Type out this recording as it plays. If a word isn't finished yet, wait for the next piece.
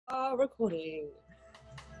Recording.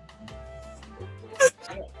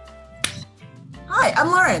 Hi,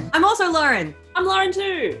 I'm Lauren. I'm also Lauren. I'm Lauren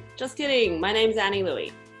too. Just kidding. My name's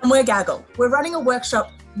Louey. And we're Gaggle. We're running a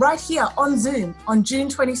workshop right here on Zoom on June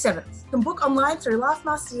 27th. You can book online through Laugh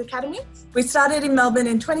Masters Academy. We started in Melbourne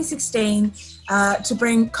in 2016 to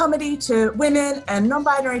bring comedy to women and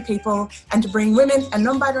non-binary people, and to bring women and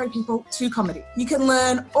non-binary people to comedy. You can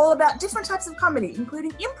learn all about different types of comedy,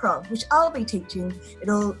 including improv, which I'll be teaching.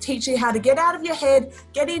 It'll teach you how to get out of your head,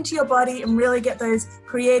 get into your body, and really get those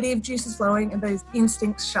creative juices flowing and those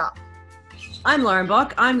instincts sharp. I'm Lauren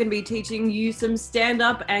Bock. I'm going to be teaching you some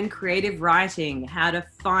stand-up and creative writing, how to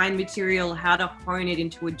find material, how to hone it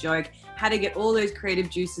into a joke, how to get all those creative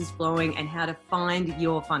juices flowing, and how to find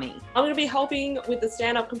your funny. I'm going to be helping with the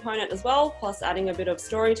stand-up component as well, plus adding a bit of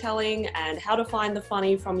storytelling and how to find the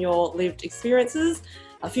funny from your lived experiences.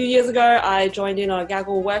 A few years ago, I joined in on a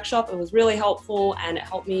Gaggle workshop. It was really helpful and it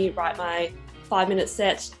helped me write my 5-minute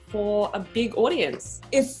set for a big audience.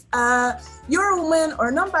 If you're a woman or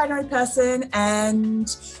a non-binary person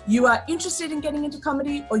and you are interested in getting into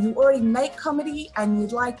comedy, or you already make comedy and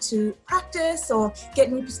you'd like to practice or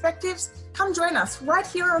get new perspectives, come join us right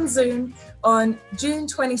here on Zoom on June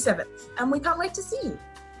 27th. And we can't wait to see you.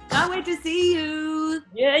 Can't wait to see you.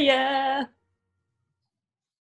 Yeah.